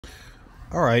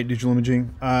Alright, digital imaging.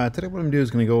 Today what I'm going to do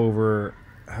is going to go over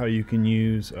how you can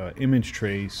use image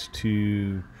trace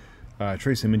to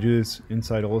trace images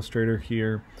inside Illustrator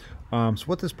here. So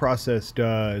what this process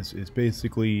does is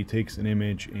basically takes an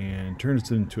image and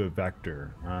turns it into a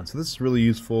vector. So this is really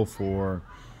useful for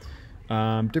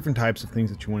different types of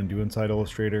things that you want to do inside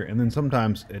Illustrator, and then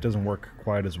sometimes it doesn't work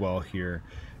quite as well here.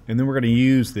 And then we're going to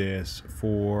use this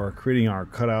for creating our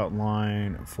cutout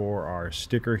line for our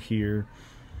sticker here.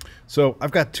 So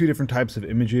I've got two different types of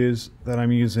images that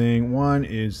I'm using. One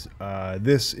is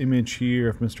this image here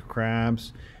of Mr.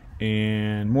 Krabs,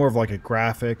 and more of like a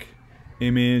graphic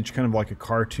image, kind of like a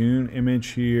cartoon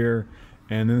image here.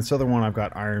 And then this other one, I've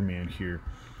got Iron Man here.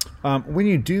 When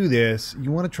you do this,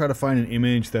 you want to try to find an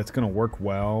image that's going to work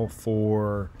well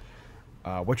for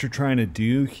what you're trying to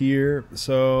do here.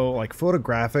 So like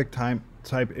photographic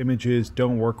type images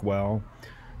don't work well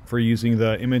for using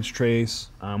the image trace,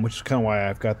 which is kind of why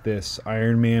I've got this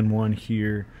Iron Man one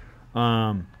here.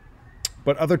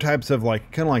 But other types of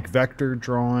like kind of like vector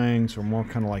drawings or more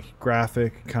kind of like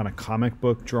graphic kind of comic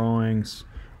book drawings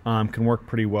can work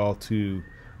pretty well too.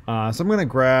 So I'm going to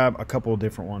grab a couple of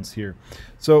different ones here.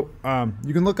 So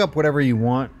you can look up whatever you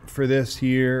want for this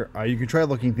here. You can try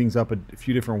looking things up a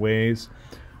few different ways.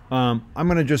 I'm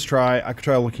going to just I could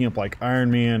try looking up like Iron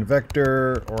Man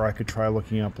vector, or I could try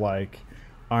looking up like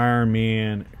Iron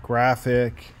Man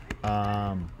graphic,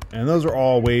 and those are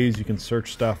all ways you can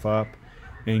search stuff up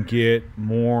and get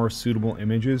more suitable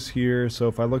images here. So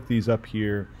if I look these up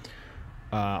here,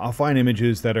 I'll find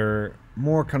images that are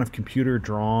more kind of computer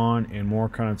drawn and more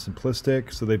kind of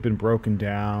simplistic, so they've been broken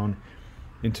down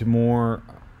into more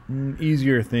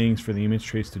easier things for the image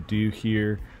trace to do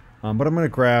here. But I'm going to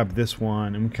grab this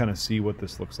one and kind of see what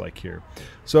this looks like here.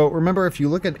 So remember, if you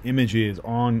look at images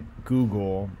on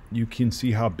Google, you can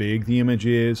see how big the image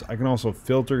is. I can also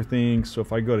filter things. So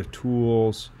if I go to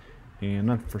Tools, and I'm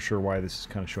not for sure why this is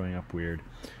kind of showing up weird,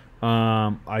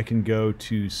 I can go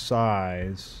to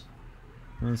Size.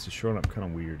 Well, this is showing up kind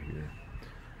of weird here.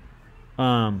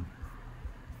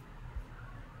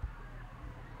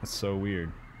 That's so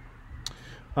weird.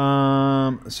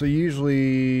 So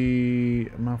usually,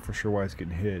 I'm not for sure why it's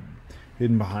getting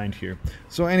hidden behind here.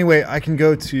 So anyway, I can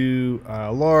go to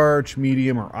large,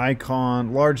 medium, or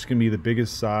icon. Large is going to be the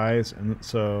biggest size, and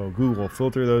so Google will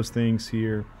filter those things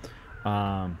here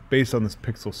based on this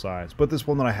pixel size. But this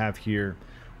one that I have here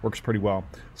works pretty well.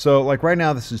 So like right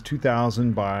now, this is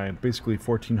 2000 by basically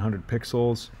 1400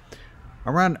 pixels.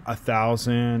 Around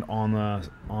 1000 on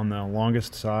the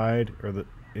longest side, or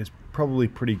is probably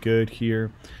pretty good here.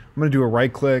 I'm going to do a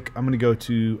right click. I'm going to go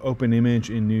to open image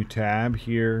in new tab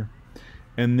here,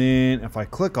 and then if I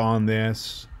click on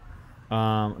this,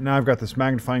 now I've got this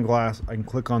magnifying glass. I can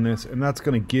click on this, and that's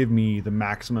going to give me the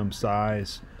maximum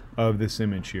size of this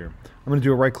image here. I'm going to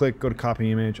do a right click, go to copy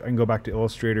image. I can go back to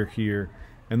Illustrator here,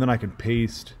 and then I can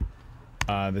paste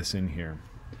this in here.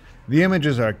 The image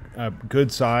is a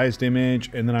good sized image,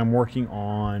 and then I'm working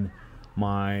on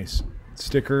my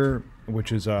sticker,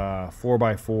 which is a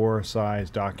 4x4 size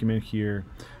document here.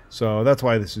 So that's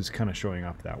why this is kind of showing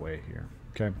up that way here.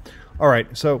 Okay. All right.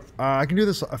 So I can do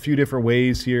this a few different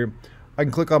ways here. I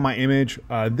can click on my image.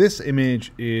 This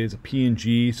image is a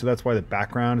PNG, so that's why the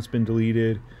background has been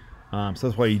deleted. So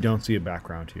that's why you don't see a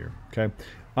background here. Okay.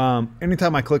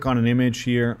 Anytime I click on an image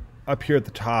here, up here at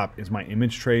the top is my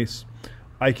image trace.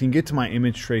 I can get to my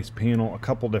image trace panel a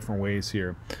couple different ways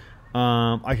here.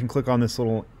 I can click on this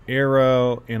little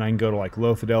arrow and I can go to like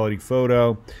low fidelity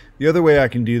photo. The other way I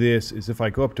can do this is if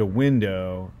I go up to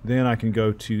window, then I can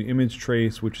go to image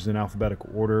trace, which is in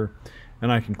alphabetical order,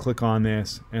 and I can click on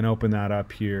this and open that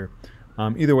up here.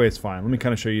 Either way it's fine. Let me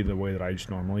kind of show you the way that I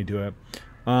just normally do it.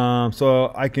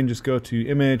 So I can just go to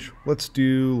image. Let's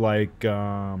do like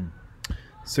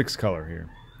 6 color here.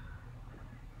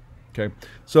 Okay,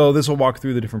 so this will walk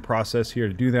through the different process here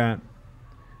to do that,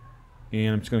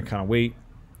 and I'm just going to kind of wait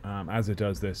as it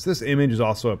does this. This image is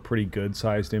also a pretty good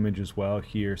sized image as well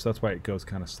here, so that's why it goes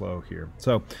kind of slow here.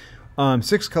 So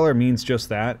 6 color means just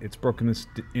that. It's broken this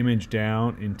image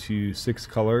down into 6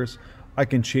 colors. I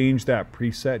can change that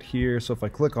preset here, so if I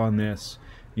click on this,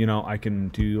 you know, I can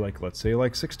do like, let's say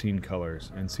like 16 colors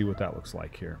and see what that looks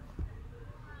like here.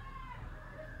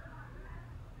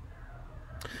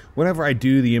 Whenever I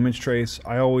do the image trace,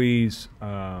 I always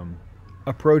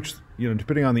approach, you know,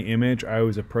 depending on the image, I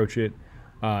always approach it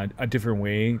a different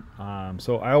way.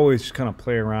 So I always just kind of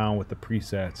play around with the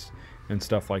presets and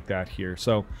stuff like that here.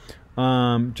 So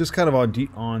just kind of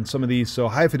on some of these. So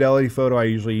high fidelity photo I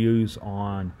usually use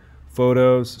on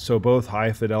photos. So both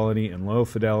high fidelity and low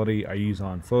fidelity I use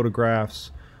on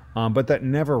photographs. but that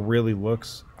never really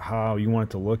looks how you want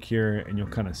it to look here, and you'll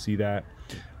kind of see that.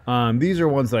 These are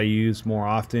ones that I use more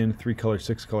often, 3 color,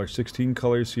 6 color, 16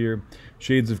 colors here.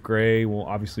 Shades of gray, we'll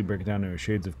obviously break it down to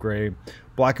shades of gray.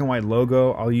 Black and white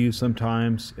logo I'll use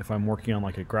sometimes if I'm working on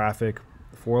like a graphic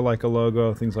for like a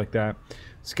logo, things like that.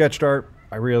 Sketched art,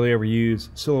 I rarely ever use.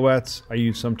 Silhouettes, I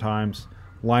use sometimes.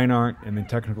 Line art, and then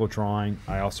technical drawing,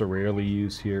 I also rarely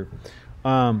use here.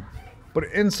 But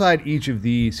inside each of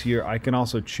these here, I can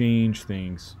also change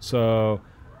things. So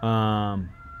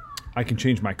I can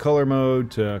change my color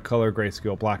mode to color,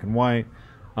 grayscale, black and white.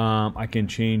 I can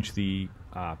change the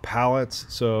palettes,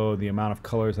 so the amount of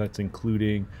colors that's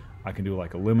including. I can do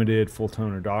like a limited, full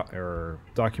tone, or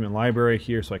document library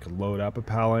here, so I can load up a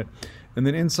palette. And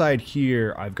then inside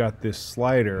here, I've got this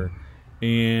slider,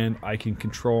 and I can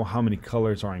control how many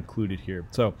colors are included here.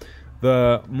 So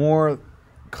the more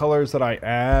colors that I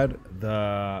add,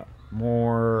 the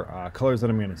more colors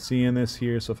that I'm going to see in this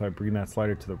here. So if I bring that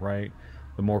slider to the right,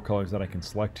 the more colors that I can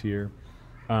select here.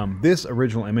 This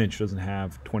original image doesn't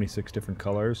have 26 different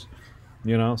colors,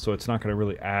 you know, so it's not going to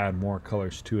really add more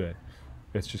colors to it.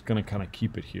 It's just going to kind of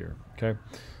keep it here, okay?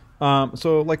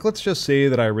 So like, let's just say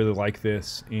that I really like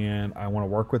this and I want to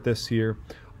work with this here.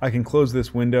 I can close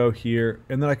this window here,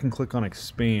 and then I can click on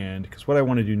expand, because what I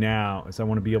want to do now is I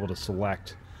want to be able to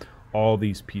select all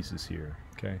these pieces here,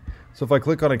 okay? So if I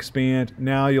click on expand,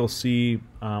 now you'll see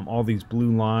all these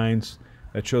blue lines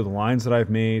that show the lines that I've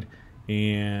made,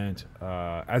 and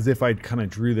as if I kind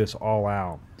of drew this all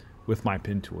out with my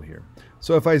pen tool here.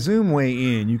 So if I zoom way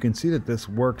in, you can see that this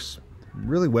works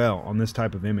really well on this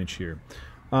type of image here.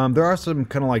 There are some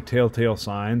kind of like telltale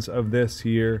signs of this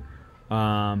here.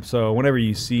 So whenever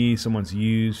you see someone's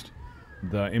used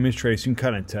the image trace, you can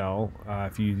kind of tell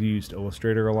if you've used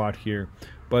Illustrator a lot here.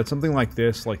 But something like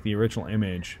this, like the original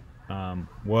image,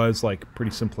 was like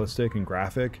pretty simplistic and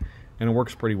graphic, and it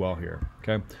works pretty well here,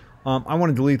 okay? I want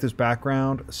to delete this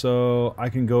background, so I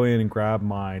can go in and grab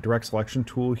my direct selection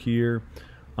tool here,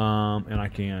 and I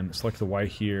can select the white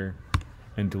here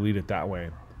and delete it that way.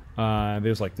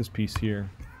 There's like this piece here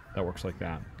that works like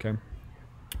that, okay?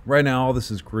 Right now all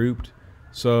this is grouped,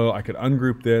 so I could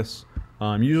ungroup this.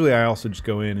 Usually I also just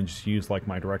go in and just use like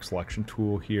my direct selection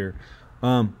tool here.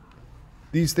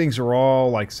 These things are all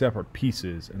like separate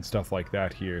pieces and stuff like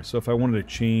that here. So if I wanted to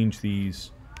change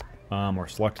these or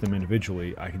select them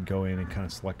individually, I could go in and kind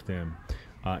of select them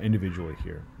individually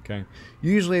here, okay?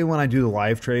 Usually when I do the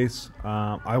live trace,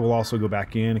 I will also go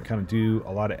back in and kind of do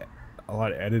a lot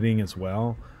of editing as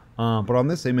well. But on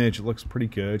this image, it looks pretty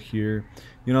good here.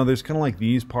 You know, there's kind of like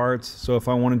these parts. So if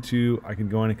I wanted to, I can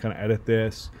go in and kind of edit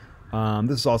this.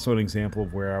 This is also an example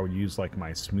of where I would use like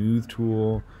my smooth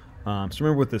tool. So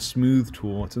remember with the smooth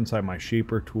tool, it's inside my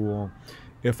shaper tool.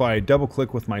 If I double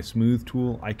click with my smooth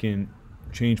tool, I can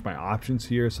change my options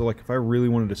here. So like if I really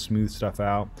wanted to smooth stuff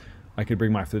out, I could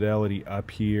bring my fidelity up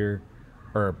here,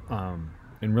 or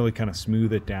and really kind of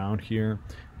smooth it down here.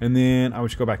 And then I would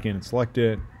just go back in and select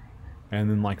it. And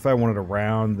then like if I wanted to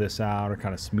round this out or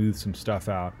kind of smooth some stuff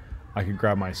out, I could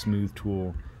grab my smooth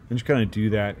tool and just kind of do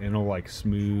that, and it'll like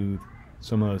smooth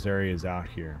some of those areas out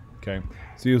here, okay?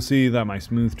 So you'll see that my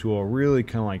smooth tool really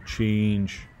kind of like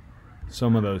change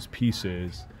some of those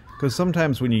pieces, because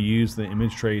sometimes when you use the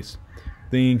image trace,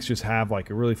 things just have like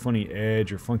a really funny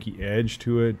edge or funky edge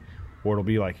to it, or it'll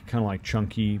be like kind of like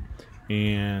chunky,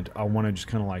 and I want to just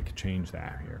kind of like change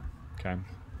that here, okay?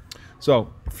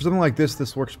 So for something like this,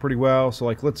 this works pretty well. So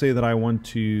like, let's say that I want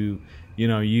to, you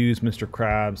know, use Mr.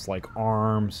 Krabs like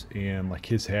arms and like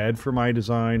his head for my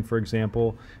design, for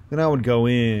example. Then I would go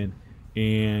in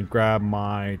and grab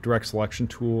my direct selection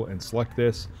tool and select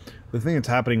this. The thing that's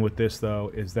happening with this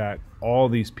though is that all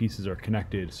these pieces are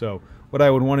connected. So what I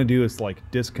would want to do is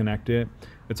like disconnect it.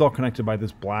 It's all connected by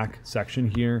this black section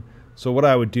here. So what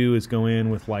I would do is go in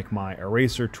with like my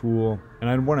eraser tool, and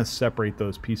I'd want to separate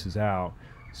those pieces out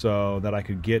so that I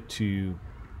could get to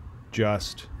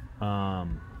just to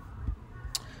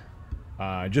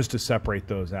separate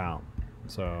those out.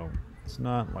 So it's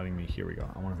not letting me. Here we go.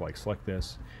 I want to like select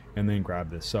this and then grab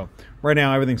this. So right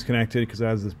now everything's connected because it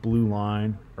has this blue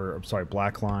line, or I'm sorry,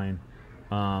 black line,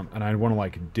 and I want to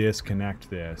like disconnect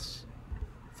this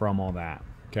from all that.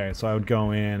 Okay, so I would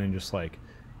go in and just like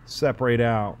separate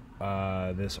out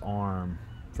this arm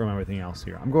from everything else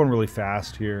here. I'm going really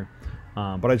fast here.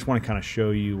 But I just want to kind of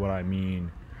show you what I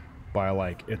mean by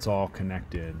like it's all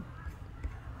connected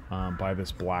by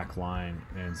this black line,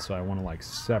 and so I want to like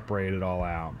separate it all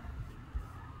out.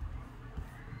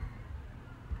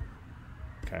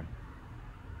 Okay.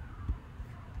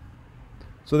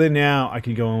 So then now I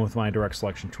can go in with my direct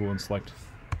selection tool and select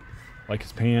like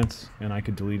his pants, and I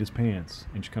could delete his pants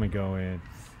and just kind of go in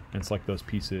and select those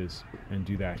pieces and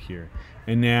do that here.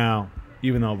 And now,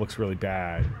 even though it looks really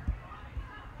bad,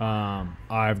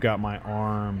 I've got my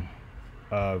arm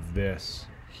of this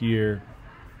here.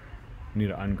 I need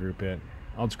to ungroup it.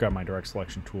 I'll just grab my direct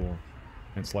selection tool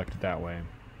and select it that way.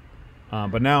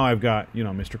 But now I've got, you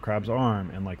know, Mr. Crab's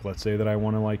arm, and like, let's say that I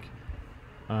want to like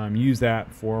use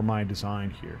that for my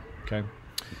design here. Okay.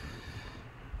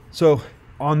 So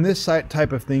on this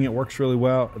type of thing, it works really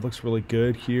well. It looks really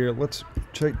good here. Let's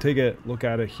take a look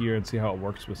at it here and see how it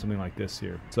works with something like this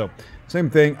here. So same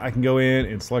thing, I can go in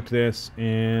and select this,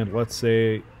 and let's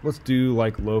do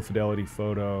like low fidelity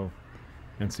photo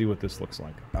and see what this looks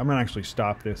like. I'm gonna actually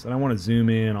stop this, and I want to zoom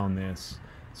in on this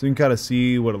so you can kind of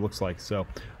see what it looks like. So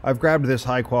I've grabbed this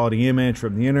high quality image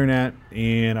from the internet,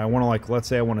 and I want to, like, let's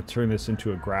say I want to turn this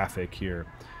into a graphic here.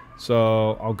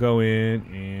 So I'll go in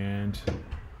and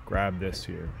grab this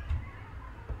here.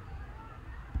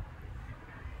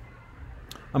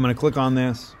 I'm going to click on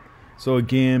this. So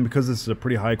again, because this is a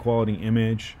pretty high quality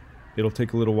image, it'll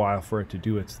take a little while for it to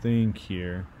do its thing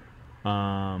here.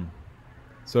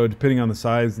 So depending on the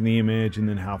size of the image and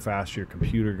then how fast your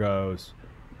computer goes,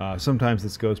 sometimes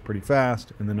this goes pretty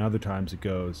fast, and then other times it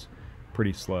goes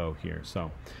pretty slow here.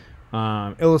 So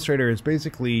Illustrator is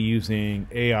basically using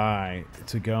AI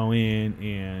to go in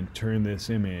and turn this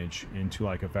image into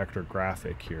like a vector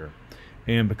graphic here.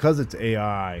 And because it's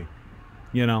AI,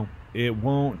 you know, it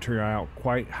won't turn out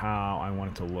quite how I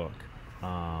want it to look.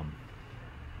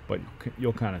 But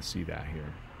you'll kind of see that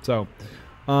here. So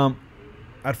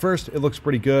at first it looks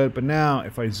pretty good, but now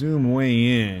if I zoom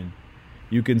way in,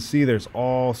 you can see there's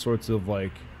all sorts of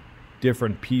like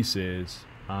different pieces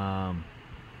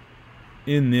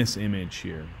in this image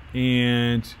here.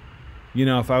 And you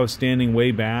know, if I was standing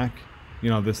way back, you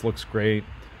know, this looks great,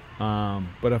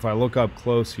 but if I look up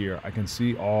close here, I can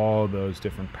see all those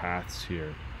different paths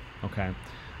here. Okay,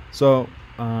 so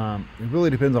it really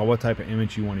depends on what type of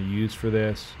image you want to use for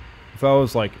this. If I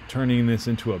was like turning this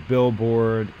into a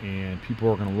billboard and people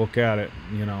are going to look at it,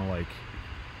 you know, like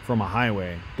from a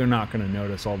highway, they're not going to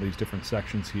notice all these different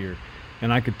sections here.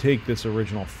 And I could take this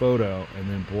original photo and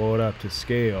then blow it up to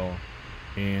scale,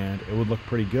 and it would look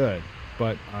pretty good.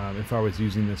 But if I was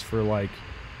using this for, like,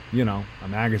 you know, a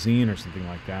magazine or something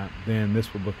like that, then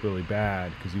this would look really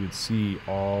bad because you would see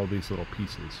all these little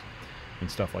pieces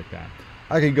and stuff like that.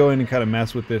 I could go in and kind of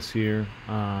mess with this here,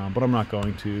 but I'm not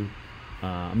going to.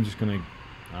 I'm just going to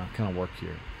kind of work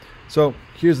here. So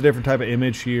here's a different type of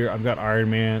image here. I've got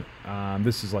Iron Man.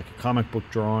 This is like a comic book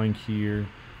drawing here.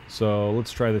 So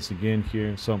let's try this again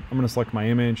here. So I'm going to select my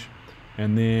image,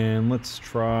 and then let's just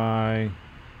try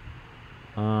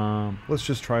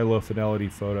low fidelity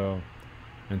photo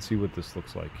and see what this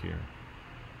looks like here.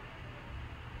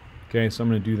 Okay, so I'm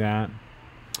going to do that,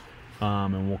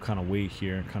 and we'll kind of wait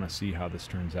here and kind of see how this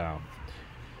turns out.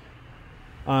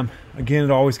 Again,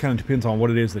 it always kind of depends on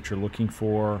what it is that you're looking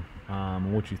for,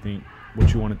 and what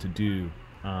you want it to do.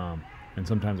 And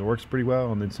sometimes it works pretty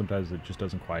well, and then sometimes it just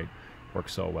doesn't quite work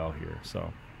so well here.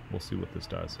 So we'll see what this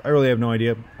does. I really have no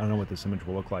idea. I don't know what this image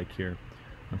will look like here.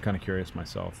 I'm kind of curious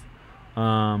myself.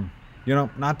 You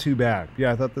know, not too bad.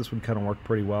 Yeah, I thought this would kind of work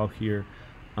pretty well here.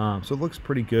 So it looks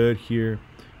pretty good here.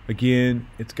 Again,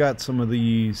 it's got some of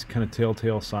these kind of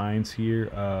telltale signs here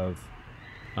of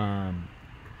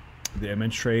the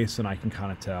image trace, and I can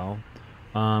kind of tell.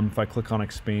 If I click on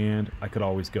expand, I could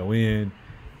always go in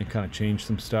and kind of change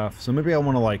some stuff. So maybe I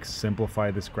want to like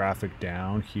simplify this graphic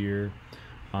down here.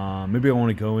 Maybe I want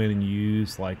to go in and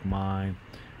use like my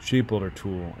shape builder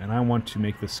tool, and I want to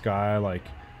make the sky like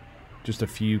just a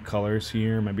few colors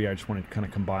here. Maybe I just want to kind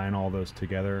of combine all those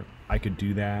together. I could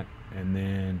do that, and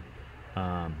then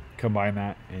combine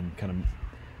that and kind of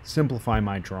simplify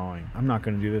my drawing. I'm not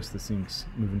going to do this. This thing's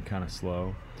moving kind of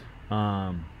slow.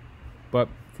 But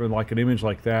for like an image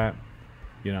like that,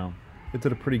 you know, it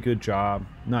did a pretty good job.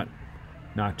 Not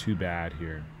too bad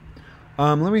here.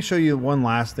 Let me show you one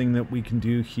last thing that we can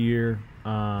do here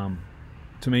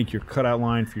to make your cutout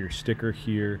line for your sticker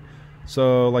here.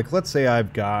 So like, let's say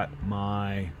I've got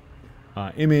my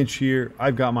image here.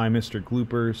 I've got my Mr.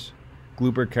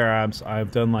 Glooper Crabs.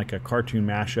 I've done like a cartoon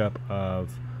mashup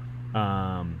of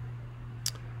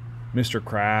Mr.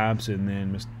 Krabs and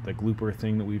then the Glooper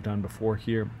thing that we've done before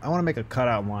here. I want to make a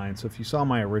cutout line. So if you saw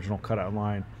my original cutout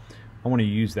line, I want to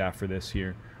use that for this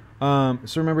here. So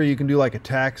remember, you can do like a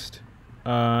text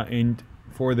and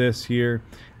for this here,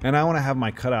 and I want to have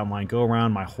my cutout line go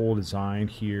around my whole design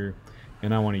here,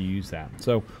 and I want to use that.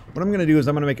 So what I'm going to do is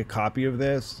I'm going to make a copy of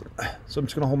this. So I'm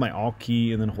just going to hold my Alt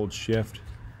key and then hold Shift.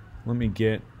 Let me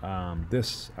get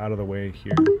this out of the way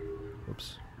here.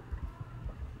 Oops.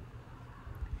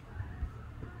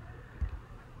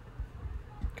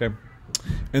 Okay.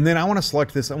 And then I want to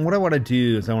select this, and what I want to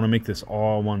do is I want to make this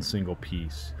all one single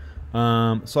piece.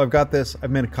 So I've got this,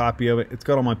 I've made a copy of it. It's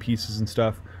got all my pieces and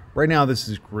stuff. Right now this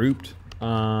is grouped,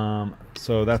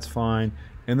 so that's fine.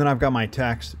 And then I've got my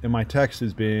text, and my text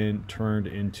has been turned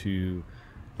into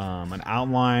an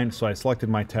outline. So I selected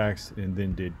my text and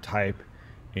then did type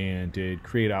and did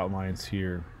create outlines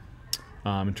here,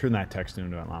 and turn that text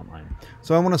into an outline.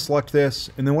 So I want to select this,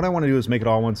 and then what I want to do is make it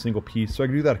all one single piece. So I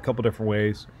can do that a couple different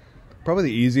ways. Probably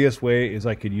the easiest way is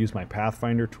I could use my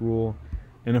Pathfinder tool,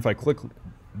 and if I click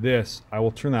this, I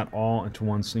will turn that all into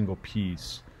one single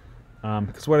piece.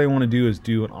 Because what I want to do is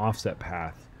do an offset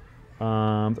path. There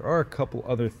are a couple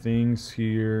other things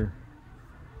here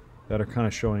that are kind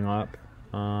of showing up.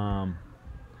 I'm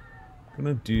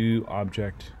going to do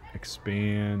object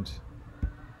expand,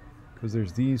 because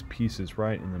there's these pieces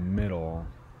right in the middle,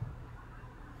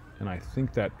 and I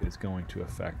think that is going to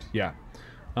affect, yeah.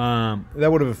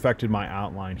 That would have affected my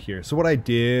outline here. So what I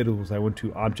did was I went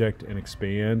to object and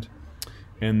expand,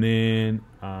 and then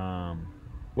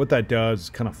what that does is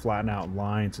kind of flatten out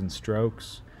lines and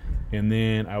strokes, and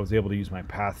then I was able to use my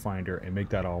Pathfinder and make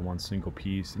that all one single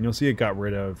piece. And you'll see it got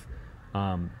rid of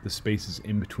the spaces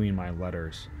in between my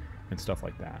letters and stuff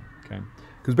like that. Okay,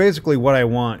 because basically what I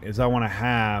want is I want to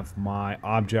have my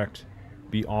object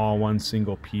be all one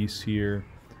single piece here,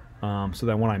 so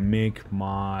that when I make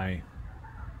my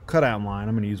cutout line,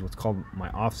 I'm going to use what's called my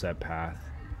offset path.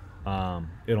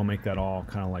 It'll make that all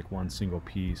kind of like one single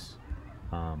piece,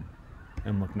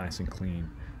 and look nice and clean.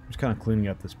 I'm just kind of cleaning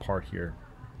up this part here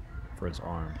for his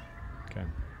arm. Okay,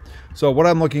 so what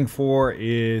I'm looking for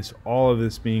is all of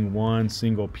this being one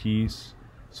single piece,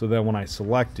 so that when I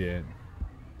select it,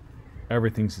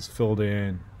 everything's just filled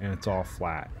in and it's all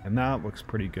flat, and that looks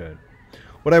pretty good.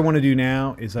 What I want to do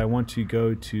now is I want to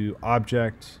go to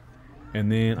object,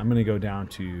 and then I'm going to go down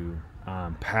to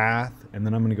path, and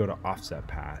then I'm going to go to offset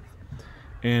path.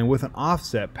 And with an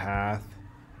offset path,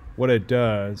 what it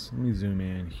does, let me zoom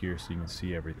in here so you can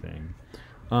see everything.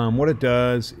 What it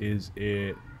does is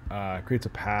it creates a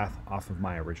path off of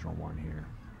my original one here.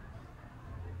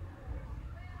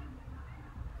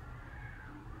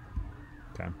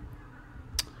 Okay.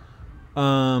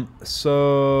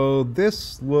 So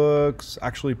this looks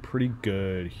actually pretty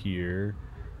good here.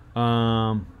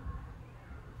 I've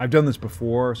done this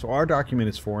before. So our document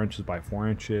is 4 inches by 4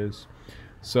 inches.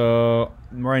 So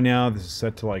right now this is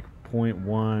set to like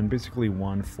 0.1, basically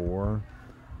 1.4,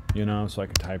 you know, so I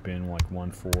could type in like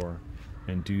 1.4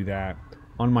 and do that.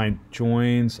 On my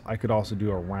joins, I could also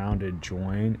do a rounded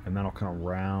join, and that'll kind of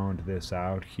round this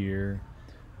out here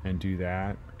and do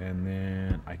that, and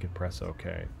then I could press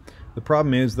OK. The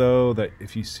problem is though that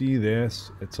if you see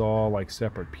this, it's all like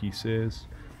separate pieces.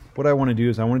 What I want to do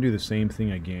is I want to do the same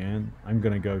thing again. I'm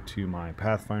going to go to my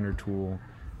Pathfinder tool.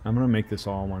 I'm going to make this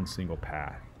all one single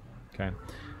path. Okay.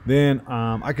 Then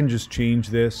I can just change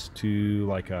this to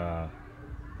like a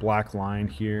black line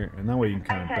here, and that way you can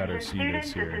kind of better see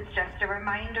this here. This is just a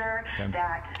reminder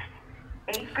that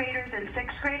 8th graders and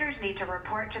 6th graders need to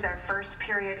report to their first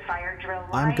period fire drill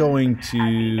line I'm going to at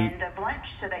the end of lunch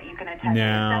so that you can attend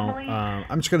now. assembly.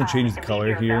 I'm just going to change the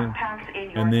color here,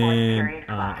 and then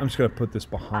I'm just going to put this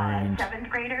behind. 7th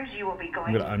graders, you will be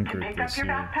going to pick up your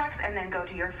backpacks and then go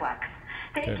to your flex.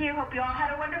 Thank you. Hope you all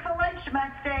had a wonderful lunch,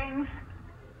 Mustangs.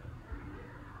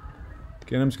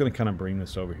 Okay, and I'm just going to kind of bring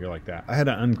this over here like that. I had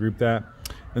to ungroup that.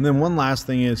 And then one last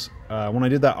thing is, when I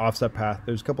did that offset path,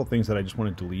 there's a couple things that I just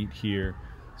want to delete here.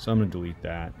 So I'm going to delete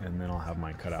that, and then I'll have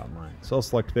my cutout line. So I'll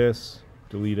select this,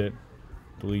 delete it,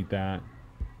 delete that,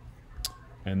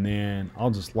 and then I'll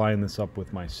just line this up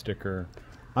with my sticker.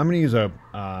 I'm going to use a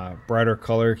brighter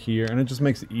color here, and it just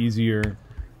makes it easier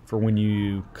for when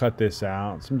you cut this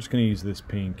out. So I'm just going to use this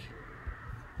pink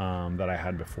that I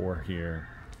had before here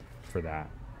for that.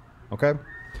 Okay,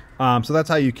 so that's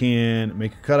how you can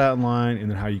make a cutout line, and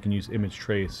then how you can use image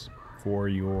trace for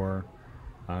your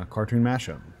cartoon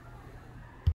mashup.